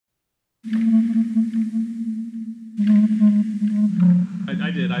I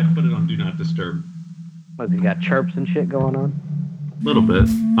did. I put it on Do Not Disturb. What, you got chirps and shit going on? A little bit.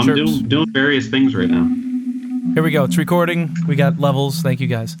 I'm Chirps. doing various things right now. Here we go. It's recording. We got levels. Thank you,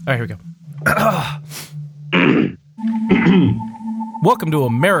 guys. All right, here we go. Welcome to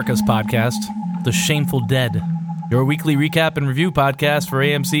America's podcast, The Shameful Dead, your weekly recap and review podcast for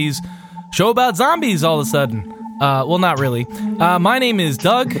AMC's show about zombies all of a sudden. Well, not really. My name is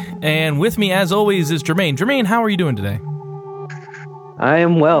Doug, and with me, as always, is Jermaine. Jermaine, how are you doing today? I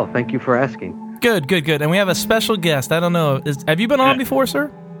am well. Thank you for asking. Good. And we have a special guest. I don't know. Have you been on before,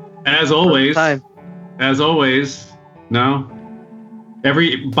 sir? As always. Time. As always. No.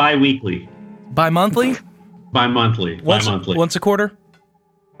 Bi-weekly. Bi-monthly? Bi-monthly. Once a quarter?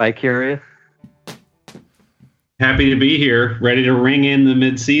 Bi-curious. Happy to be here. Ready to ring in the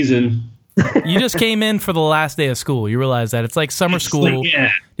mid-season. You just came in for the last day of school. You realize that. It's like summer school.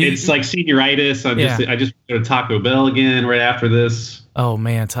 It's like senioritis. I just go to Taco Bell again right after this. Oh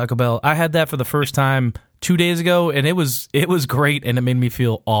man, Taco Bell. I had that for the first time 2 days ago, and it was great, and it made me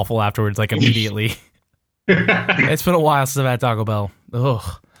feel awful afterwards, like immediately. It's been a while since I've had Taco Bell. Ugh.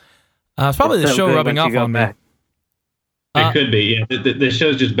 It's probably the show rubbing off on me. It could be, yeah. The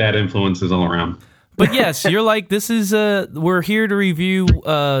show's just bad influences all around. But yes, you're like, this is, we're here to review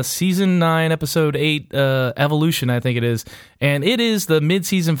Season 9, Episode 8, Evolution, I think it is. And it is the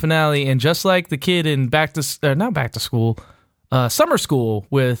mid-season finale, and just like the kid in Summer School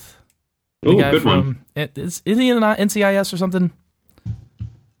with the guy good from, one. Is he in NCIS or something?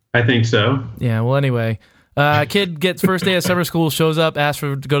 I think so. Yeah, well, anyway. Kid gets first day of summer school, shows up, asks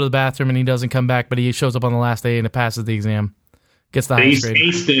to go to the bathroom, and he doesn't come back, but he shows up on the last day and it passes the exam. Gets the highest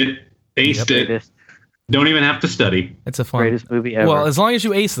grade. Aced it. Don't even have to study. It's a fun. Greatest movie ever. Well, as long as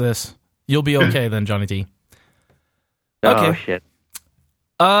you ace this, you'll be okay then, Johnny T. Okay. Oh, shit.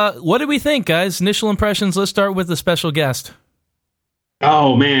 What did we think, guys? Initial impressions. Let's start with the special guest.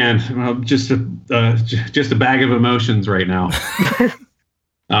 Oh man, just a bag of emotions right now.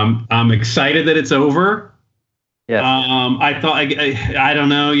 I'm excited that it's over. Yeah. I thought I don't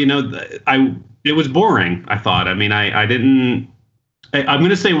know. It was boring. I thought. I mean, I didn't. I'm going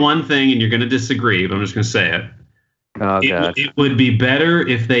to say one thing, and you're going to disagree, but I'm just going to say it. Oh god. It would be better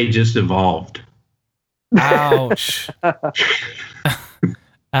if they just evolved. Ouch.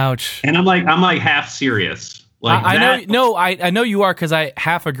 Ouch. And I'm like half serious. Like I know you are, because I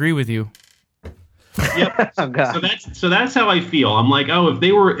half agree with you. Yep. Oh, God. So that's how I feel. I'm like, oh, if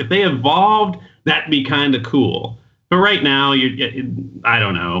they evolved, that'd be kind of cool. But right now, I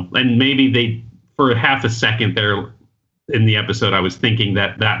don't know. And maybe for half a second there in the episode, I was thinking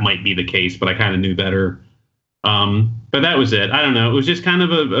that might be the case, but I kind of knew better. But that was it. I don't know. It was just kind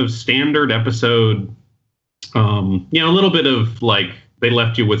of a standard episode. A little bit of like, they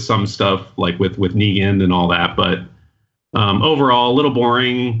left you with some stuff like with Negan and all that, but overall a little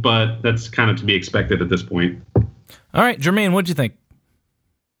boring, but that's kind of to be expected at this point. All right, Jermaine, what'd you think?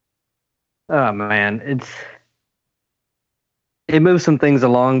 Oh man, it moves some things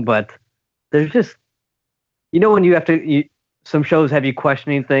along, but there's just, when you have to, some shows have you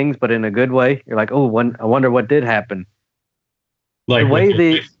questioning things, but in a good way. You're like, oh, I wonder what did happen. Like the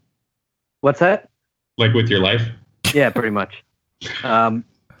way what's that? Like with your life? Yeah, pretty much. I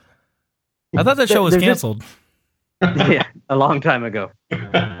thought that show was canceled. Yeah, a long time ago.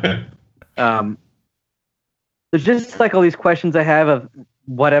 There's just like all these questions I have of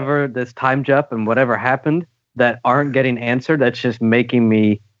whatever this time jump and whatever happened that aren't getting answered. That's just making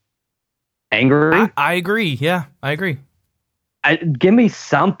me angry. I agree. Yeah, I agree. Give me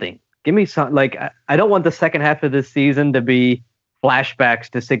something. Give me something. Like, I don't want the second half of this season to be flashbacks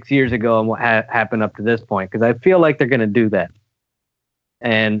to 6 years ago and what happened up to this point, because I feel like they're going to do that.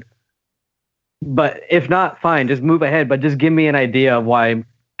 But if not, fine, just move ahead. But just give me an idea of why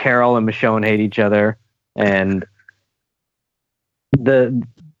Carol and Michonne hate each other, and the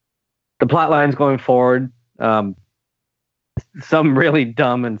plot lines going forward. Some really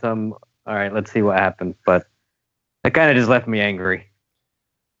dumb and some, all right, let's see what happens. But it kind of just left me angry.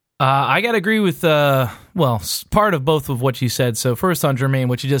 I got to agree with, part of both of what you said. So first on Jermaine,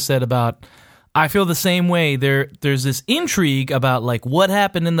 what you just said about, I feel the same way. There's this intrigue about like what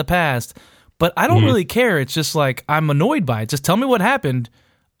happened in the past, but I don't really care. It's just like, I'm annoyed by it. Just tell me what happened,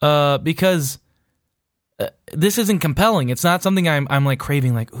 because this isn't compelling. It's not something I'm like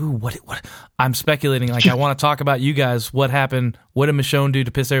craving, like, ooh, what? I'm speculating, like, I want to talk about you guys, what happened, what did Michonne do to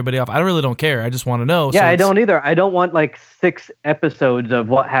piss everybody off? I really don't care. I just want to know. Yeah, I don't either. I don't want like 6 episodes of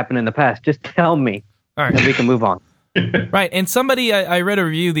what happened in the past. Just tell me, all right, and we can move on. Right, and somebody, I read a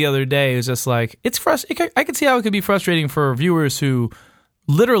review the other day, is just like, it's frustrating. I could see how it could be frustrating for viewers who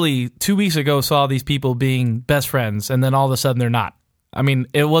literally 2 weeks ago saw these people being best friends, and then all of a sudden they're not. I mean,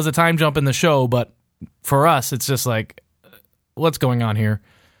 it was a time jump in the show, but for us, it's just like, what's going on here?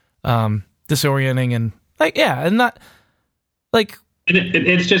 Disorienting and like, yeah, and not like.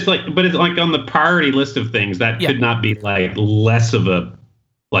 It's just like, but it's like on the priority list of things that could not be like less of a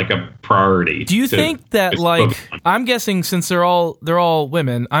priority. Do you think that like, I'm guessing since they're all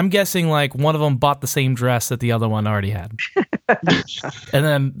women, I'm guessing like one of them bought the same dress that the other one already had, and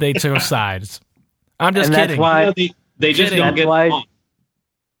then they took sides. I'm just kidding. That's why they just don't get along.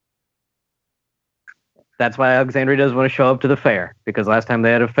 That's why Alexandria doesn't want to show up to the fair, because last time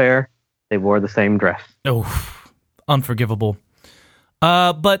they had a fair, they wore the same dress. Oh, unforgivable.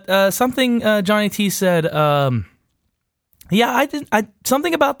 But something Johnny T said.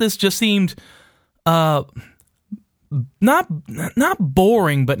 Something about this just seemed not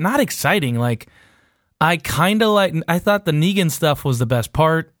boring, but not exciting. Like I thought the Negan stuff was the best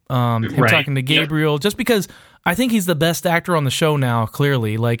part. Him talking to Gabriel, just because I think he's the best actor on the show now.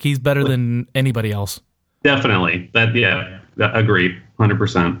 Clearly, like he's better than anybody else. Definitely, agreed,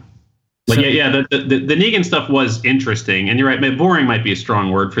 100%. Like the Negan stuff was interesting, and you're right. Boring might be a strong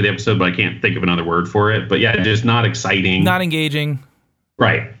word for the episode, but I can't think of another word for it. But yeah, just not exciting, not engaging.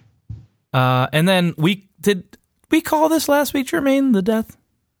 Right. And then we call this last week, Jermaine, the death?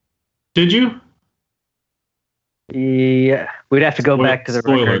 Did you? Yeah, we'd have to go back to the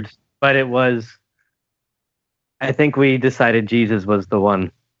records, but it was. I think we decided Jesus was the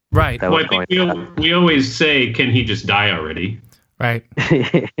one. Right. Well, I think we always say, "Can he just die already?" Right.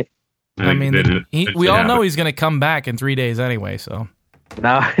 I mean, we all know he's going to come back in 3 days anyway, so.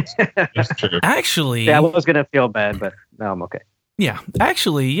 No. That's true. Actually. Yeah, I was going to feel bad, but now I'm okay. Yeah.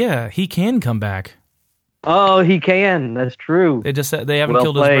 Actually, yeah, he can come back. Oh, he can. That's true. They haven't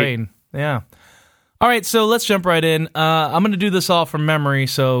killed his brain. Yeah. All right, so let's jump right in. I'm going to do this all from memory,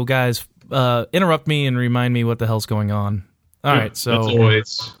 so guys, interrupt me and remind me what the hell's going on. All right, so.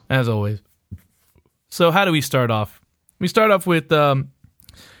 As always. So how do we start off? We start off with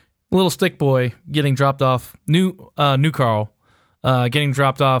little stick boy getting dropped off, new Carl, getting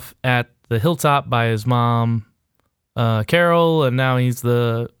dropped off at the hilltop by his mom, Carol, and now he's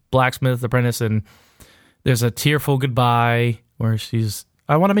the blacksmith apprentice, and there's a tearful goodbye where she's,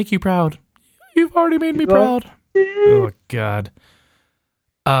 I want to make you proud. You've already made me proud. Oh, God.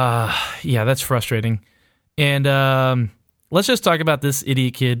 Yeah, that's frustrating. And let's just talk about this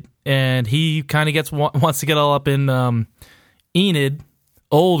idiot kid, and he kind of wants to get all up in Enid,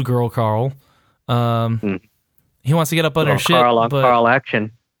 old girl Carl. He wants to get up on her shit. Carl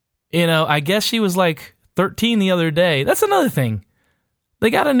action. You know, I guess she was like 13 the other day. That's another thing. They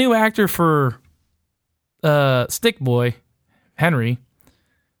got a new actor for Stick Boy, Henry,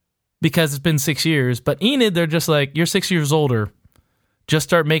 because it's been 6 years. But Enid, they're just like, you're 6 years older. Just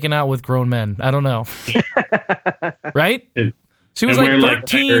start making out with grown men. I don't know. Right? She was like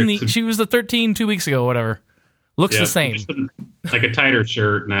 13. She was the 13 2 weeks ago, whatever. Looks the same. Like a tighter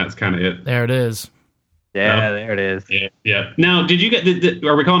shirt, and that's kind of it. There it is. Yeah, there it is. Yeah. Now, did you get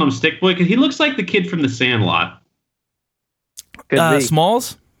are we calling him Stick Boy? Because he looks like the kid from The Sandlot.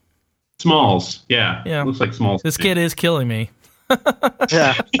 Smalls? Smalls, yeah. Looks like Smalls. This kid is killing me.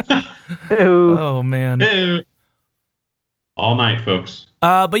 Yeah. Oh, man. All night, folks.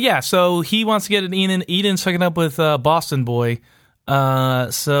 But yeah, so he wants to get an Eden. Eden's hooking up with Boston Boy.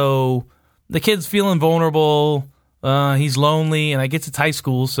 So the kid's feeling vulnerable. He's lonely, and I guess it's high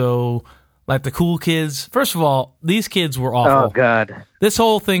school, so like the cool kids. First of all, these kids were awful. Oh God, this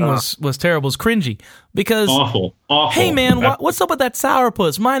whole thing was terrible. It's cringy because awful. Hey man, what's up with that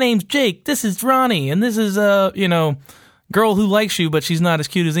sourpuss? My name's Jake. This is Ronnie, and this is girl who likes you, but she's not as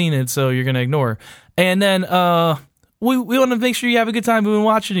cute as Enid, so you're gonna ignore her. And then we want to make sure you have a good time. We've been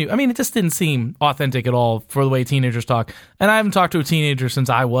watching you. I mean, it just didn't seem authentic at all for the way teenagers talk. And I haven't talked to a teenager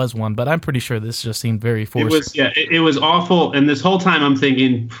since I was one, but I'm pretty sure this just seemed very forced. It was awful. And this whole time I'm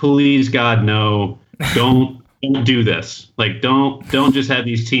thinking, please God, no, don't do this. Like, don't just have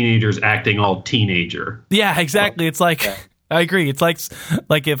these teenagers acting all teenager. Yeah, exactly. It's like, I agree. It's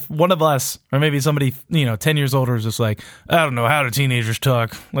like if one of us, or maybe somebody, 10 years older is just like, I don't know how do teenagers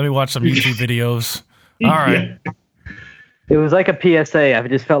talk. Let me watch some YouTube videos. All right. Yeah. It was like a PSA. I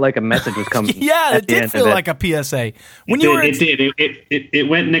just felt like a message was coming. Yeah, it did feel like a PSA. It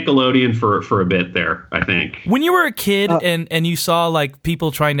went Nickelodeon for a bit there, I think. When you were a kid and you saw like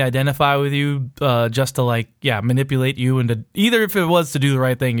people trying to identify with you just to manipulate you into either if it was to do the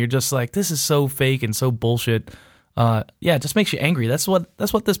right thing, you're just like, this is so fake and so bullshit. It just makes you angry. That's what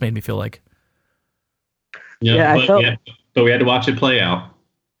this made me feel like. But we had to watch it play out.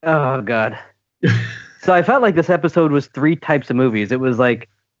 Oh God. So I felt like this episode was 3 types of movies. It was like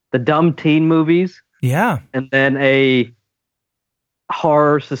the dumb teen movies, Yeah. and then a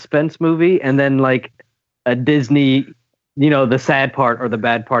horror suspense movie, and then like a Disney, the sad part or the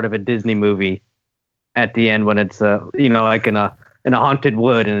bad part of a Disney movie at the end when it's like in a haunted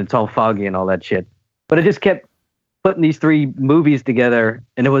wood and it's all foggy and all that shit. But it just kept putting these 3 movies together,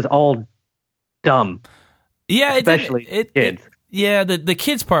 and it was all dumb. Yeah, especially kids. The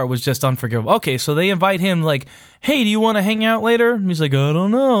kids part was just unforgivable. Okay, so they invite him like, "Hey, do you want to hang out later?" And he's like, "I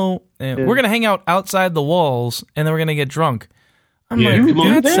don't know." And we're gonna hang out outside the walls, and then we're gonna get drunk. I'm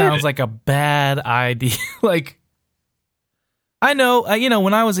like, that sounds like a bad idea. Like, I know,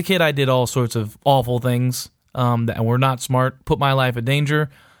 when I was a kid, I did all sorts of awful things that were not smart, put my life in danger.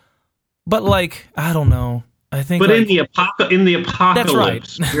 But like, I don't know. I think, but in the apocalypse, that's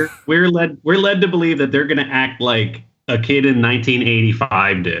right. we're led to believe that they're gonna act like a kid in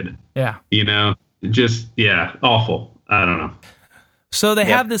 1985 did. Yeah. Awful. I don't know. So they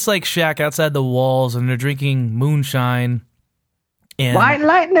have this like shack outside the walls, and they're drinking moonshine and White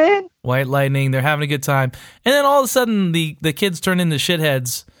lightning. They're having a good time, and then all of a sudden the kids turn into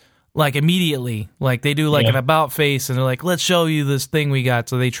shitheads like immediately. Like they do like an about face, and they're like, "Let's show you this thing we got."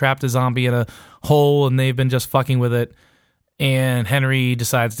 So they trapped a zombie in a hole, and they've been just fucking with it. And Henry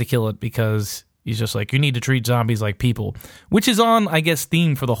decides to kill it because he's just like, you need to treat zombies like people, which is on, I guess,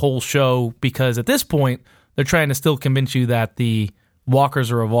 theme for the whole show, because at this point, they're trying to still convince you that the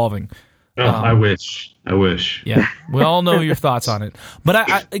walkers are evolving. Oh, I wish. Yeah, we all know your thoughts on it. But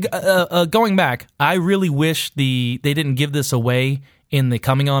I going back, I really wish they didn't give this away in the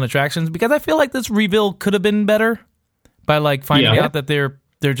coming on attractions, because I feel like this reveal could have been better by like finding out that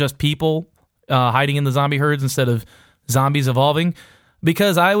they're just people hiding in the zombie herds instead of zombies evolving.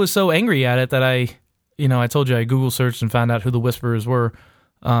 Because I was so angry at it that I told you I Google searched and found out who the Whisperers were.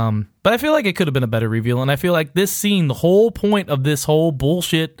 But I feel like it could have been a better reveal. And I feel like this scene, the whole point of this whole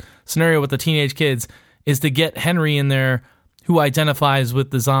bullshit scenario with the teenage kids is to get Henry in there, who identifies with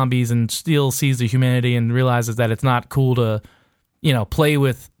the zombies and still sees the humanity and realizes that it's not cool to, play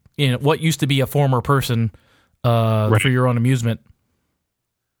with what used to be a former person for your own amusement.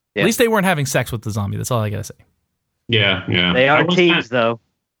 Yeah. At least they weren't having sex with the zombie. That's all I gotta say. Yeah. They are teens, though.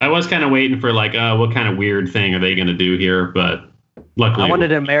 I was kind of waiting for like, what kind of weird thing are they going to do here? But luckily, I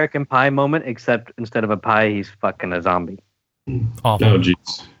wanted an American Pie moment, except instead of a pie, he's fucking a zombie. Awful. Oh,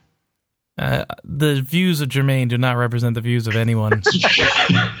 jeez. The views of Jermaine do not represent the views of anyone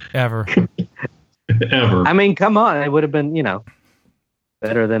ever. I mean, come on, it would have been,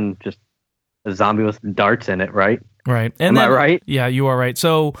 better than just a zombie with darts in it, right? Right. Am I right? Yeah, you are right.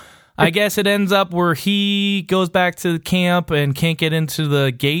 So I guess it ends up where he goes back to the camp and can't get into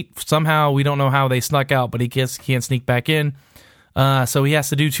the gate. Somehow, we don't know how they snuck out, but he can't sneak back in. So he has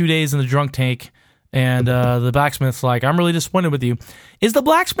to do 2 days in the drunk tank. And the blacksmith's like, I'm really disappointed with you. Is the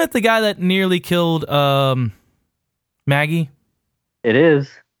blacksmith the guy that nearly killed Maggie? It is.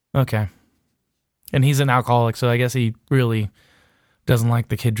 Okay. And he's an alcoholic, so I guess he really doesn't like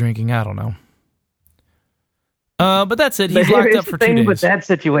the kid drinking. I don't know. But that's it. He's locked up for 2 days. But that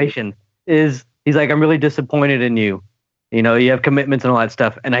situation is, he's like, I'm really disappointed in you. You have commitments and all that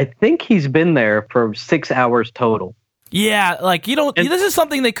stuff. And I think he's been there for 6 hours total. Yeah, like, this is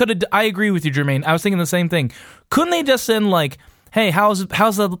something they could have. I agree with you, Jermaine. I was thinking the same thing. Couldn't they just send like, hey, how's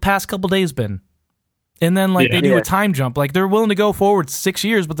the past couple days been? And then like they do a time jump. Like they're willing to go forward 6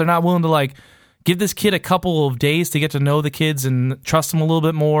 years, but they're not willing to like give this kid a couple of days to get to know the kids and trust them a little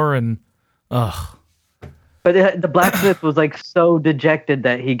bit more. And But the blacksmith was like so dejected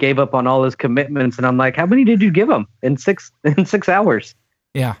that he gave up on all his commitments, and I'm like, how many did you give him in 6 hours?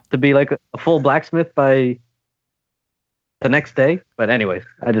 Yeah, to be like a full blacksmith by the next day. But anyways,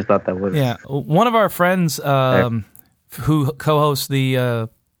 I just thought that was one of our friends who co-hosts the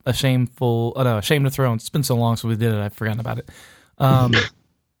Ashamed to Throne. It's been so long since we did it, I've forgotten about it.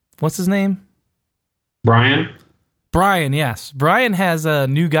 What's his name? Brian, yes. Brian has a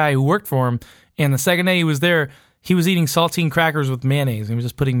new guy who worked for him. And the second day he was there, he was eating saltine crackers with mayonnaise. He was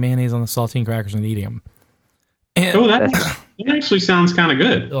just putting mayonnaise on the saltine crackers and eating them. And, that actually sounds kind of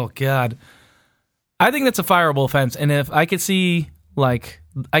good. Oh, God. I think that's a fireable offense. And if I could see, like,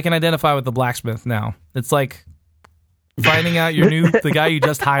 I can identify with the blacksmith now. It's like finding out the guy you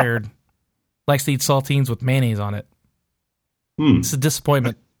just hired likes to eat saltines with mayonnaise on it. It's a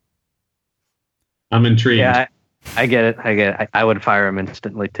disappointment. I'm intrigued. Yeah, I get it. I would fire him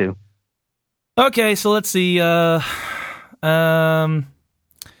instantly, too. Okay, so let's see. Yeah, I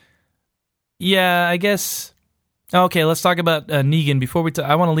guess. Okay, let's talk about Negan before we.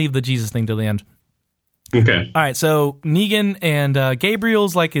 I want to leave the Jesus thing till the end. Okay. All right, so Negan and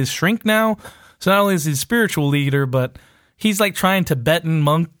Gabriel's like his shrink now. So not only is he the spiritual leader, but he's like trying Tibetan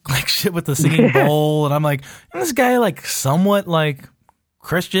monk like shit with the singing bowl, and I'm like, isn't this guy like somewhat like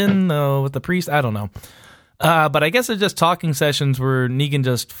Christian with the priest? I don't know. But I guess it's just talking sessions where Negan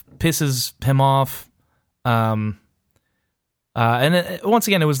just pisses him off. And once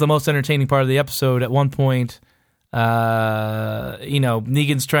again, it was the most entertaining part of the episode. At one point,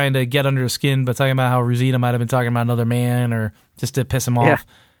 Negan's trying to get under his skin, but talking about how Rosita might have been talking about another man or just to piss him off.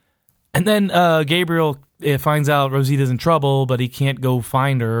 And then Gabriel finds out Rosita's in trouble, but he can't go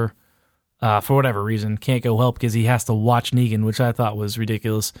find her for whatever reason. Can't go help because he has to watch Negan, which I thought was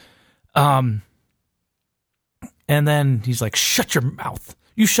ridiculous. And then he's like, shut your mouth.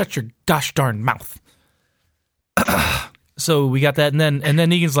 You shut your gosh darn mouth. So we got that. And then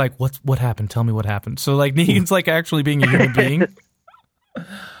Negan's like, what happened? Tell me what happened. So like Negan's like actually being a human being.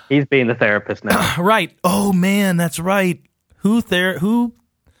 He's being the therapist now. Right. Oh man, that's right. Who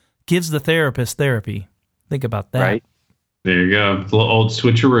gives the therapist therapy? Think about that. Right. There you go. It's a little old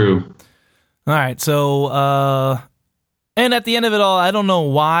switcheroo. All right. So, and at the end of it all, I don't know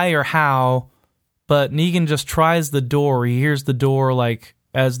why or how, but Negan just tries the door. He hears the door like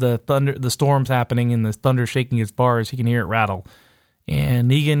as the storm's happening and the thunder shaking his bars. He can hear it rattle, and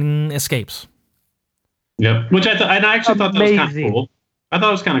Negan escapes. Yep. Which I actually thought that was kind of cool. I thought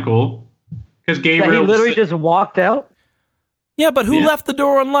it was kind of cool because Gabriel. He literally just walked out. Yeah, but who left the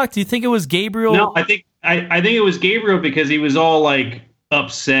door unlocked? Do you think it was Gabriel? No, I think it was Gabriel because he was all like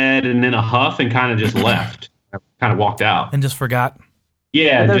upset and in a huff and kind of just left, kind of walked out and just forgot.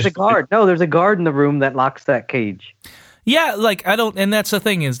 Yeah, there's a guard. No, there's a guard in the room that locks that cage. Yeah, like I don't, and that's the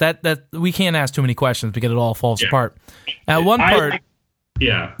thing is that we can't ask too many questions because it all falls apart. At one part,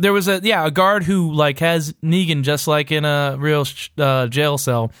 there was a guard who like has Negan just like in a real jail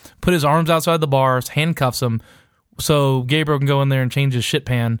cell, put his arms outside the bars, handcuffs him, so Gabriel can go in there and change his shit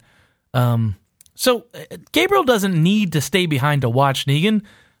pan. So Gabriel doesn't need to stay behind to watch Negan.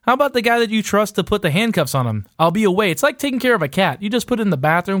 How about the guy that you trust to put the handcuffs on him? I'll be away. It's like taking care of a cat. You just put it in the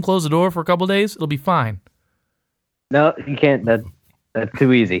bathroom, close the door for a couple of days, it'll be fine. No, you can't. That's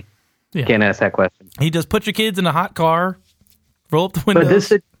too easy. You can't ask that question. He just put your kids in a hot car, roll up the windows.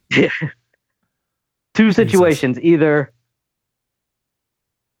 But this two situations. Either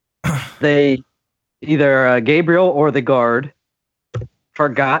Gabriel or the guard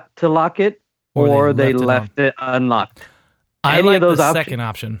forgot to lock it, or they left it unlocked. I like the second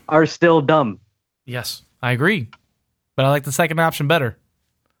option. Are still dumb. Yes, I agree. But I like the second option better.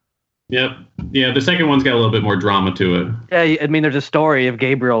 Yep. Yeah, the second one's got a little bit more drama to it. Yeah, I mean, there's a story if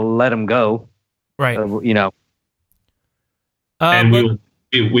Gabriel let him go. Right. And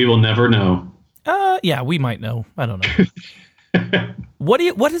we will never know. Yeah, we might know. I don't know. What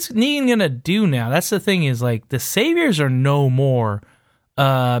is Negan gonna do now? That's the thing is like the saviors are no more.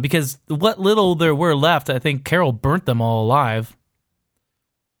 Because what little there were left, I think Carol burnt them all alive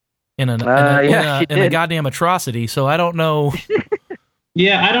in a goddamn atrocity. So I don't know.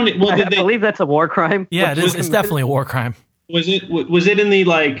 Yeah, I don't. Well, I believe that's a war crime. Yeah, it is. It's definitely a war crime. Was it in the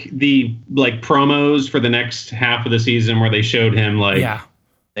promos for the next half of the season where they showed him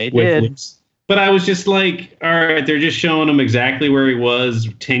they did. Lips? But I was just like, all right, they're just showing him exactly where he was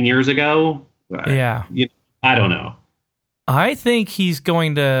 10 years ago. Yeah, I don't know. I think he's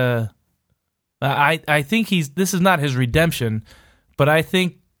going to. I think this is not his redemption, but I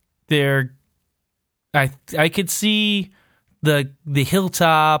think I could see the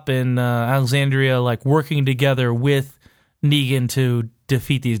Hilltop and Alexandria like working together with Negan to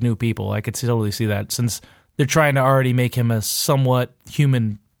defeat these new people. I could totally see that since they're trying to already make him a somewhat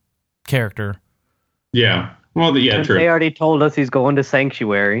human character. Yeah. Well, true. They already told us he's going to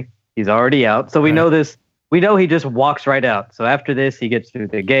Sanctuary. He's already out, so we know this. We know he just walks right out. So after this, he gets through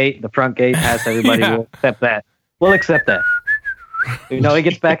the gate, the front gate, past everybody. We'll accept that. We'll accept that. We know he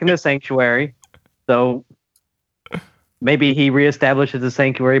gets back in the Sanctuary. So maybe he reestablishes the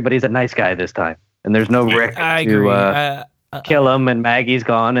Sanctuary, but he's a nice guy this time. And there's no Rick to kill him, and Maggie's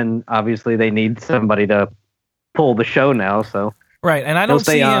gone, and obviously they need somebody to pull the show now. So right, and I don't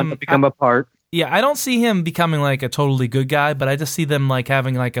see him become a part. Yeah, I don't see him becoming like a totally good guy, but I just see them like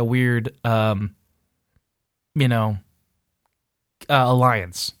having like a weird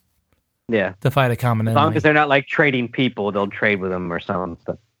alliance. Yeah. To fight a common enemy. As long as they're not like trading people, they'll trade with them or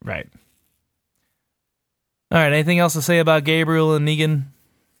something. Right. All right. Anything else to say about Gabriel and Negan?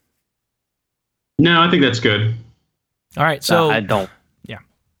 No, I think that's good. All right. So I don't. Yeah.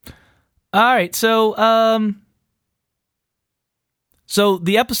 All right. So so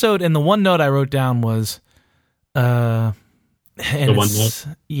the episode and the one note I wrote down was the one note?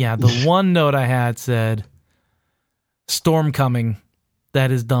 Yeah, the one note I had said storm coming.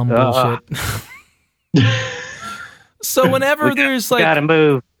 That is dumb bullshit. So whenever there's like, gotta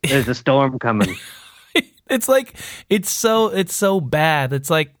move. There's a storm coming. it's like it's so bad. It's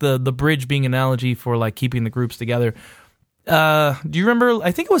like the bridge being an analogy for like keeping the groups together. Do you remember?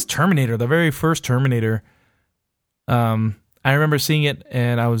 I think it was Terminator, the very first Terminator. I remember seeing it,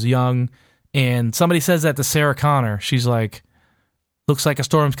 and I was young. And somebody says that to Sarah Connor. She's like, "Looks like a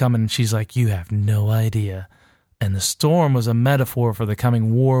storm's coming." And she's like, "You have no idea." And the storm was a metaphor for the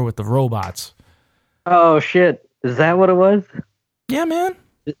coming war with the robots. Oh shit! Is that what it was? Yeah, man.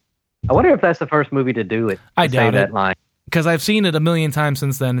 I wonder if that's the first movie to do it. I doubt that it. line. Because I've seen it a million times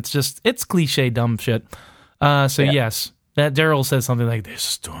since then. It's cliche dumb shit. Yes, that Daryl says something like, "There's a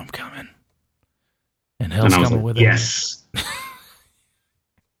storm coming, and hell's coming with it." Yes.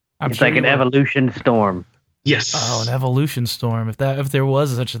 It's like an evolution storm. Yes. Oh, an evolution storm. If there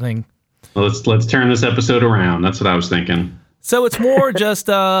was such a thing. Well, let's turn this episode around. That's what I was thinking. So it's more just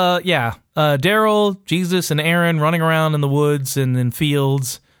Daryl, Jesus, and Aaron running around in the woods and in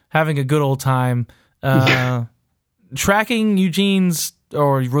fields, having a good old time, tracking Eugene's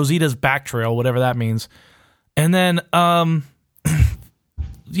or Rosita's back trail, whatever that means, and then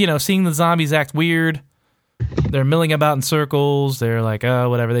seeing the zombies act weird. They're milling about in circles. They're like,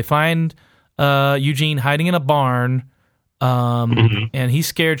 whatever. They find Eugene hiding in a barn, and he's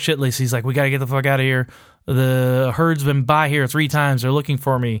scared shitless. He's like, "We got to get the fuck out of here. The herd's been by here 3 times. They're looking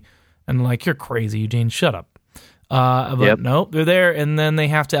for me." And like, "You're crazy, Eugene. Shut up." But nope, they're there, and then they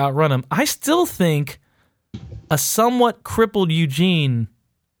have to outrun him. I still think a somewhat crippled Eugene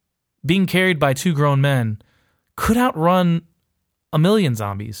being carried by 2 grown men could outrun a million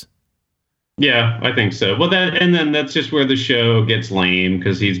zombies. Yeah, I think so. Well, then that's just where the show gets lame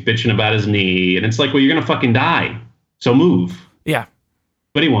because he's bitching about his knee, and it's like, well, you're gonna fucking die, so move. Yeah,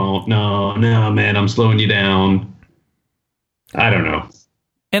 but he won't. No, man, I'm slowing you down. I don't know.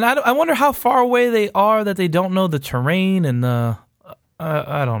 And I wonder how far away they are that they don't know the terrain and the.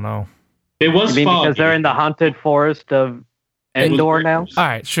 I don't know. It was foggy. Because they're in the haunted forest of Endor now? All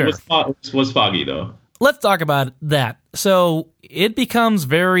right, sure. It was foggy, though. Let's talk about that. So it becomes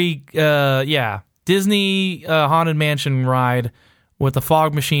very, Disney Haunted Mansion ride with the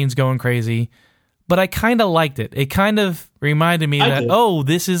fog machines going crazy. But I kind of liked it. It kind of reminded me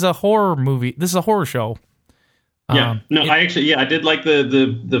this is a horror movie. This is a horror show. Yeah. I did like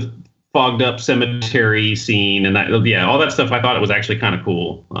the fogged up cemetery scene and that. Yeah, all that stuff. I thought it was actually kind of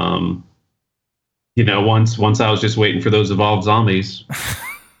cool. Once I was just waiting for those evolved zombies.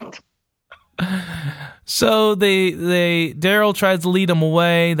 So Daryl tries to lead them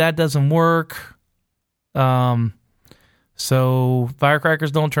away. That doesn't work. So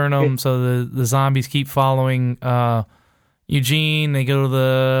firecrackers don't turn them. So the zombies keep following Eugene. They go to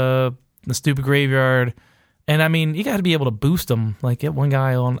the stupid graveyard. And I mean, you got to be able to boost them. Like get one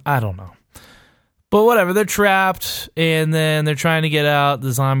guy on. I don't know. But whatever, they're trapped, and then they're trying to get out.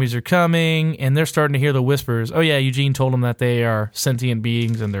 The zombies are coming, and they're starting to hear the whispers. Oh yeah, Eugene told them that they are sentient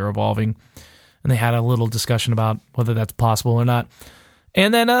beings and they're evolving. And they had a little discussion about whether that's possible or not.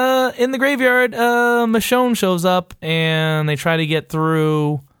 And then in the graveyard, Michonne shows up, and they try to get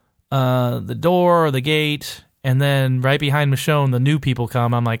through the door or the gate. And then right behind Michonne, the new people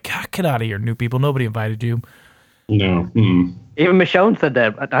come. I'm like, God, get out of here, new people. Nobody invited you. No. Even Michonne said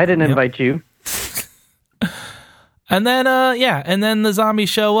that. I didn't invite you. And then, and then the zombies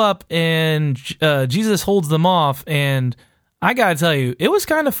show up, and Jesus holds them off, and I gotta tell you, it was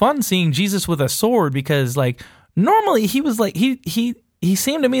kind of fun seeing Jesus with a sword because, like, normally he was like he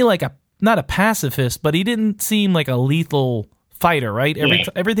seemed to me like not a pacifist, but he didn't seem like a lethal fighter, right?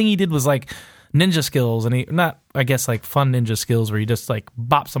 Everything he did was like ninja skills, and like fun ninja skills where you just like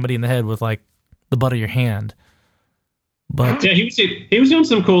bop somebody in the head with like the butt of your hand. But yeah, he was doing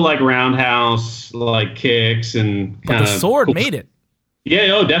some cool like roundhouse like kicks and kind of. The sword cool. Made it.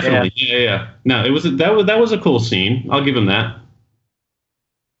 Yeah. Oh, definitely. Yeah. No, that was a cool scene. I'll give him that.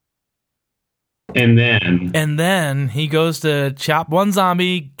 And then he goes to chop one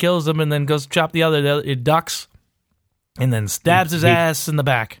zombie, kills him, and then goes to chop the other. It ducks, and then stabs his ass in the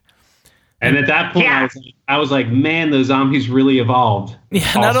back. And at that point, I was like, man, those zombies really evolved. Yeah,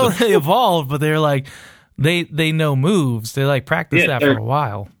 awesome. Not only they evolved, but they're like. They know moves. They like practice that for a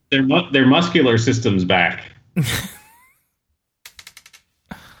while. Their muscular system's back.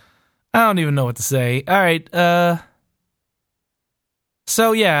 I don't even know what to say. All right.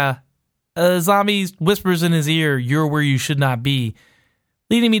 So yeah, zombie whispers in his ear, "You're where you should not be,"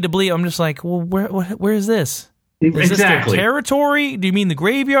 leading me to believe. I'm just like, well, where is this? Is this their territory? Do you mean the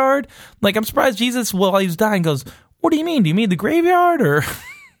graveyard? Like, I'm surprised Jesus, while he was dying, goes, "What do you mean? Do you mean the graveyard or?"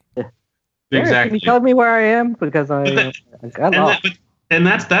 Exactly. Can you tell me where I am? Because I got lost. And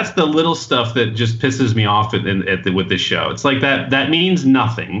that's the little stuff that just pisses me off with this show. It's like that means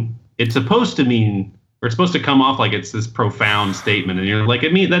nothing. It's supposed to mean, or it's supposed to come off like it's this profound statement, and you're like,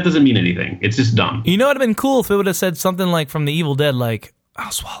 that doesn't mean anything. It's just dumb. You know, it'd have been cool if it would have said something like from The Evil Dead, like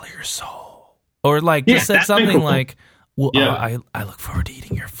 "I'll swallow your soul," or like just said something cool. Like, "Well, I look forward to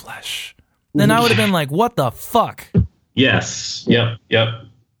eating your flesh." Then I would have been like, "What the fuck?" Yes. Yep.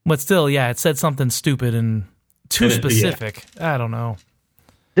 But still, it said something stupid and too specific. I don't know.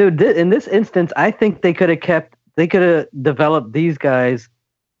 Dude, in this instance, I think they could have developed these guys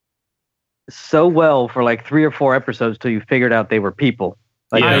so well for like 3 or 4 episodes till you figured out they were people.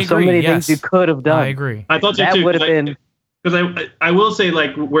 Like, there's so many things you could have done. I agree. I thought that would have been. Because I will say,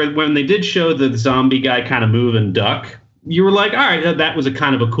 like, when they did show the zombie guy kind of move and duck, you were like, all right, that was a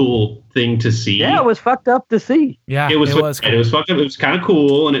kind of a cool thing to see. Yeah, it was fucked up to see. Yeah, it was cool. It was fucked up. It was kind of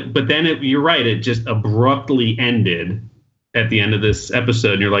cool, but then you're right. It just abruptly ended at the end of this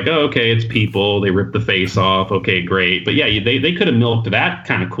episode, and you're like, oh, okay, it's people. They ripped the face off. Okay, great. But yeah, they could have milked that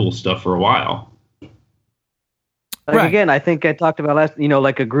kind of cool stuff for a while. Like, again, I think I talked about last,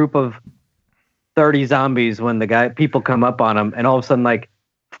 like a group of 30 zombies when people come up on them, and all of a sudden, like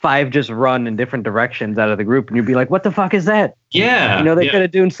 5 just run in different directions out of the group, and you'd be like, what the fuck is that? Yeah. They could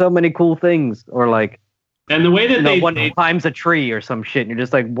have done so many cool things, or like, and the way that one climbs a tree or some shit, and you're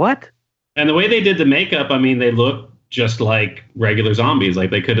just like, what? And the way they did the makeup, I mean, they look just like regular zombies. Like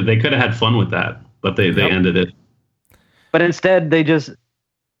they could have had fun with that, but they ended it. But instead, they just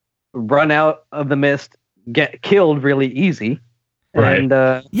run out of the mist, get killed really easy. Right. And,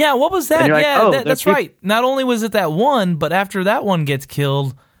 what was that? Yeah, like, that's right. Not only was it that one, but after that one gets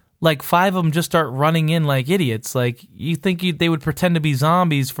killed, like 5 of them just start running in like idiots. Like, you think they would pretend to be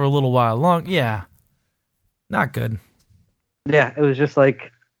zombies for a little while long. Yeah. Not good. Yeah, it was just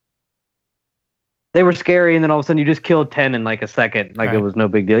like, they were scary, and then all of a sudden you just killed 10 in like a second. Like, It was no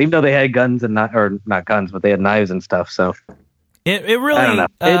big deal, even though they had guns and not guns, but they had knives and stuff. So it really, I don't know.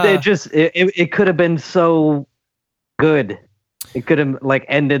 It could have been so good. It could have like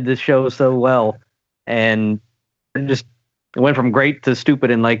ended the show so well, and it went from great to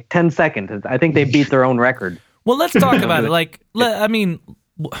stupid in like 10 seconds. I think they beat their own record. Well, let's talk about it. Like, I mean,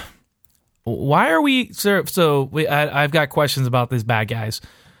 why are we? So I've got questions about these bad guys.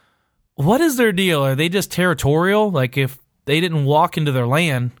 What is their deal? Are they just territorial? Like, if they didn't walk into their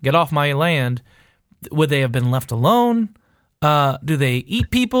land, get off my land, would they have been left alone? Do they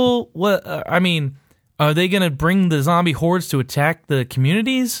eat people? What? I mean, are they going to bring the zombie hordes to attack the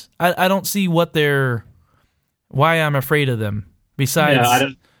communities? I don't see why I'm afraid of them.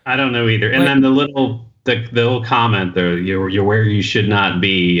 Besides, I don't know either. And then the little comment there, you're where you should not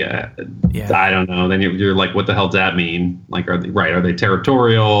be. I don't know. Then you're like, what the hell does that mean? Like, are they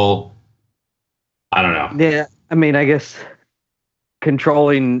territorial? I don't know. Yeah, I mean, I guess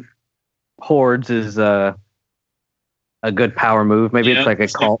controlling hordes is a good power move. Maybe it's like a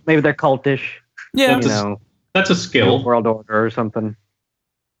cult. Maybe they're cultish. Yeah, that's a skill. World order or something.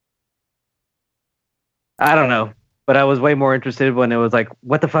 I don't know, but I was way more interested when it was like,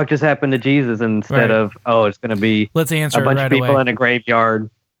 what the fuck just happened to Jesus, instead of, oh, it's going to be let's answer a bunch right of people away. in a graveyard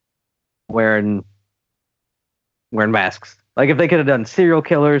wearing masks. Like, if they could have done serial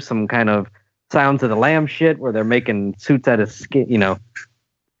killers, some kind of Sounds of the Lamb shit, where they're making suits out of skin,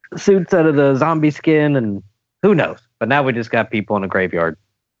 suits out of the zombie skin, and who knows? But now we just got people in a graveyard,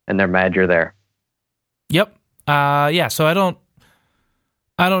 and they're mad you're there. Yep. So I don't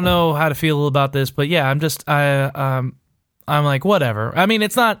know how to feel about this, but yeah, I'm like, whatever. I mean,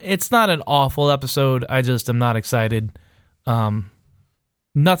 it's not an awful episode. I just am not excited.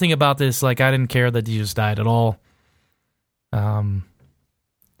 Nothing about this. Like, I didn't care that Jesus died at all.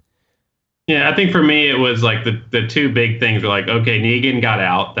 Yeah, I think for me it was like the 2 big things were like, okay, Negan got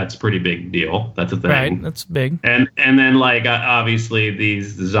out. That's a pretty big deal. That's a thing. Right, that's big. And then like obviously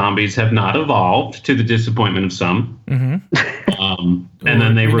these zombies have not evolved, to the disappointment of some. Mm-hmm. And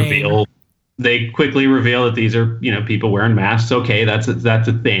then they quickly reveal that these are people wearing masks. Okay, that's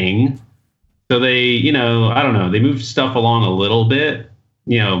a thing. So they I don't know, they moved stuff along a little bit.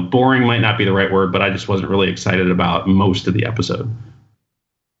 Boring might not be the right word, but I just wasn't really excited about most of the episode.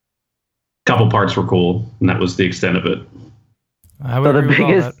 Couple parts were cool, and that was the extent of it.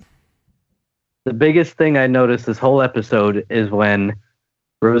 So the biggest thing I noticed this whole episode is when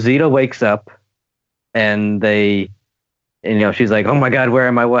Rosita wakes up, and she's like, "Oh my God, where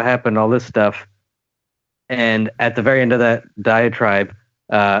am I? What happened? All this stuff." And at the very end of that diatribe,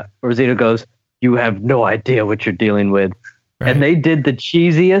 Rosita goes, "You have no idea what you're dealing with," and they did the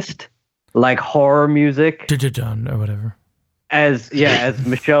cheesiest, like, horror music, or whatever, as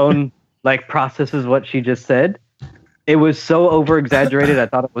Michonne like processes what she just said. it was so over exaggerated. I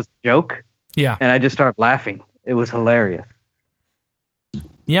thought it was a joke, Yeah. and I just started laughing. It was hilarious.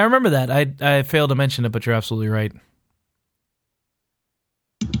 Yeah, I remember that. I failed to mention it, but you're absolutely right.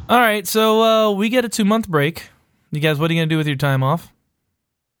 All right, so we get a 2-month break. You guys, what are you going to do with your time off?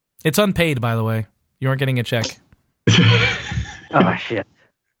 It's unpaid, by the way. You aren't getting a check. Oh, shit.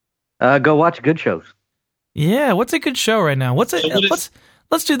 Go watch good shows. Yeah, what's a good show right now? Let's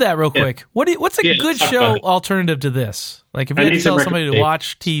do that real quick. What's a good show alternative to this? Like if you had to tell somebody to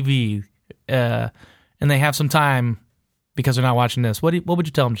watch TV and they have some time because they're not watching this, what would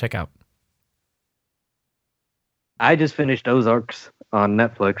you tell them to check out? I just finished Ozarks on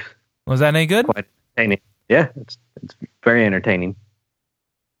Netflix. Was that any good? Quite entertaining. Yeah, it's very entertaining.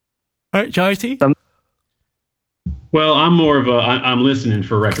 All right, Joyce. Well, I'm more of I'm listening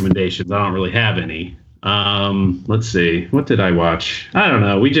for recommendations. I don't really have any. Let's see. What did I watch? I don't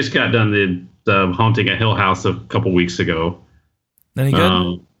know. We just got done the Haunting at Hill House a couple weeks ago. Any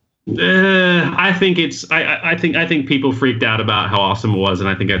good? I think I think people freaked out about how awesome it was, and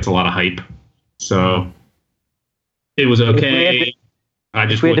I think that's a lot of hype. So it was okay. We had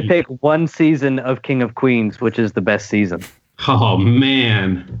to pick one season of King of Queens, which is the best season. Oh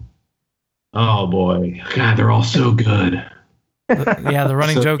man. Oh boy. God, they're all so good. Yeah, the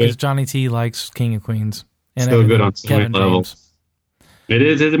running joke is Johnny T likes King of Queens. And so good on Kevin levels. James. It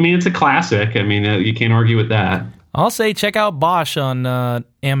is. I mean, it's a classic. I mean, you can't argue with that. I'll say check out Bosch on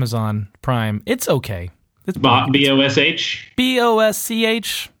Amazon Prime. It's okay. It's B-O-S-H?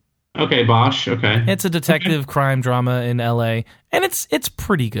 B-O-S-C-H. Okay, Bosch. Okay. It's a detective crime drama in L.A. And it's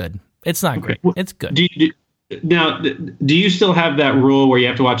pretty good. It's not great. It's good. Do you still have that rule where you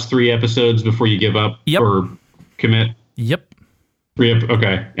have to watch 3 episodes before you give up or commit? Yep.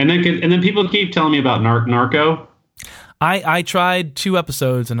 Okay. And then people keep telling me about Narco. I tried 2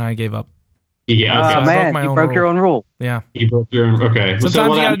 episodes and I gave up. Yeah. Oh, man, you broke your own rule. Yeah. You broke your own. Okay.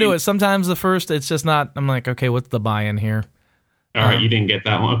 Sometimes you got to do it. Sometimes the first, it's just not. I'm like, okay, what's the buy-in here? All right, you didn't get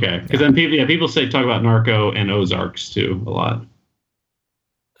that one. Okay. Because then people talk about Narco and Ozarks too a lot.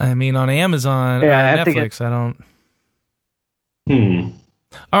 I mean, on Amazon, Netflix, I don't.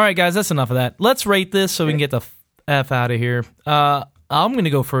 All right, guys, that's enough of that. Let's rate this so we can get the F out of here. I'm going to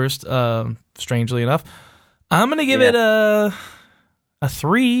go first, strangely enough. I'm going to give it a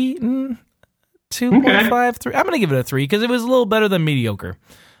 3, 2.5, 3. I'm going to give it a 3 because it was a little better than mediocre.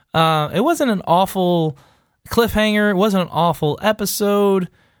 It wasn't an awful cliffhanger. It wasn't an awful episode.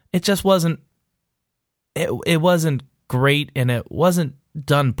 It just wasn't. It wasn't great, and it wasn't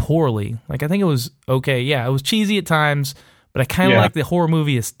done poorly. Like I think it was okay. Yeah, it was cheesy at times, but I kind of like the horror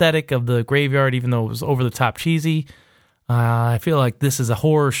movie aesthetic of the graveyard, even though it was over the top cheesy. I feel like this is a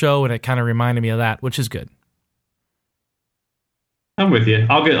horror show, and it kind of reminded me of that, which is good. I'm with you.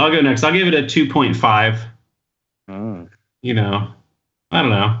 I'll go next. I'll give it a 2.5. You know, I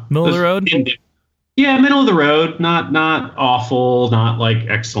don't know. Middle of the road. Yeah, middle of the road. Not awful. Not like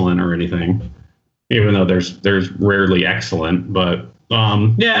excellent or anything. Even though there's rarely excellent, but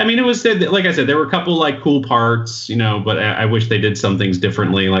yeah. I mean, it was like I said, there were a couple like cool parts, you know. But I wish they did some things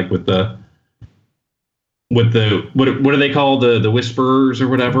differently, like with the what do they call the whisperers or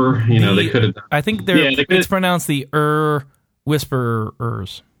whatever? You know, they could have. I think it's pronounced the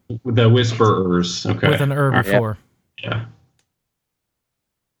whisperers. The whisperers. Okay. With an before. Yeah.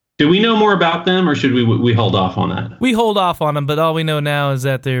 Do we know more about them, or should we hold off on that? We hold off on them, but all we know now is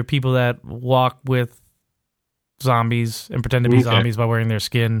that they're people that walk with zombies and pretend to be zombies by wearing their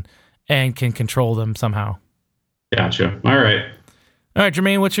skin and can control them somehow. Gotcha. All right. All right,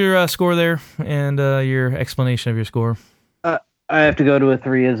 Jermaine, what's your score there and your explanation of your score? I have to go to a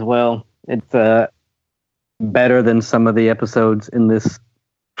 3 as well. It's better than some of the episodes in this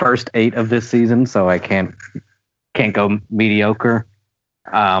first 8 of this season, so I can't go mediocre.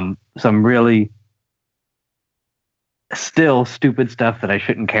 Some really still stupid stuff that I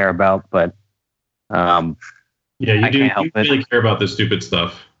shouldn't care about, but yeah, you do. You really care about the stupid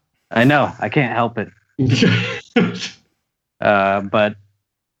stuff. I know. I can't help it. But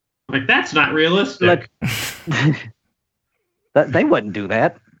like that's not realistic. They wouldn't do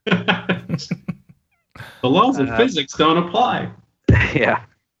that. The laws of physics don't apply. Yeah.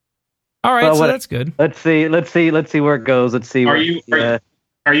 All right, so that's good. Let's see where it goes. Let's see.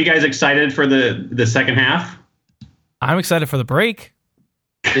 Are you guys excited for the second half? I'm excited for the break.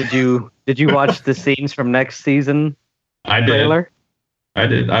 Did you watch the scenes from next season? I trailer? did. I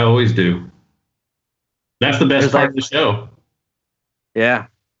did. I always do. That's the best part of the show. Yeah.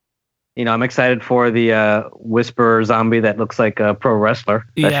 You know, I'm excited for the Whisperer zombie that looks like a pro wrestler.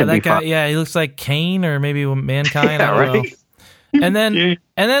 That guy. Fun. Yeah, he looks like Kane or maybe Mankind. Yeah, right. And then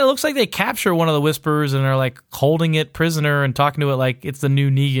it looks like they capture one of the Whisperers and are like holding it prisoner and talking to it like it's the new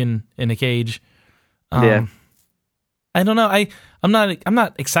Negan in a cage. Yeah. I don't know. I'm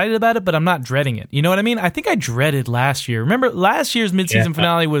not excited about it, but I'm not dreading it. You know what I mean? I think I dreaded last year. Remember last year's midseason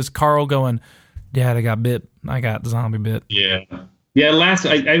finale was Carl going, "Dad, I got bit. I got zombie bit." Yeah. Yeah, last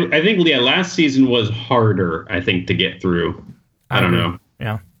season was harder, I think, to get through. I don't know.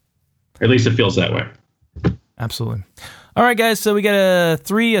 Yeah. At least it feels that way. Absolutely. All right, guys. So we got a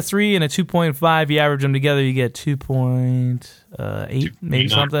 3, a 3, and a 2.5. You average them together, you get 2.8, maybe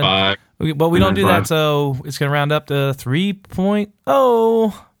something. But we don't do that, so it's going to round up to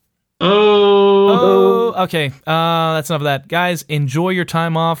 3.0. Oh. Okay. That's enough of that. Guys, enjoy your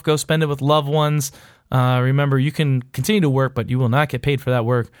time off. Go spend it with loved ones. Remember, you can continue to work, but you will not get paid for that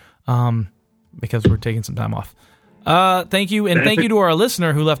work because we're taking some time off. Thank you, and thank you to our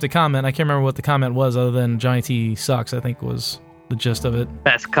listener who left a comment. I can't remember what the comment was other than Johnny T sucks, I think was the gist of it.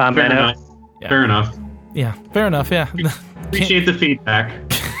 Best comment out. Yeah. Fair enough. Yeah, fair enough, yeah. Appreciate the feedback.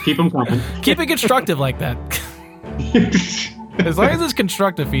 Keep them coming. Keep it constructive like that. As long as it's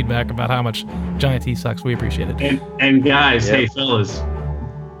constructive feedback about how much Johnny T sucks, we appreciate it. And guys, hey fellas,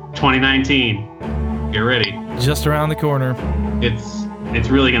 2019, get ready. Just around the corner. It's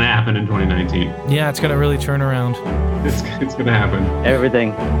really going to happen in 2019. Yeah, it's going to really turn around. It's going to happen.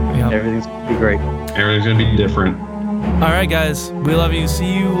 Everything's going to be great. Everything's going to be different. All right, guys. We love you.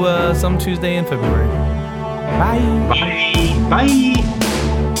 See you some Tuesday in February. Bye. Bye. Bye.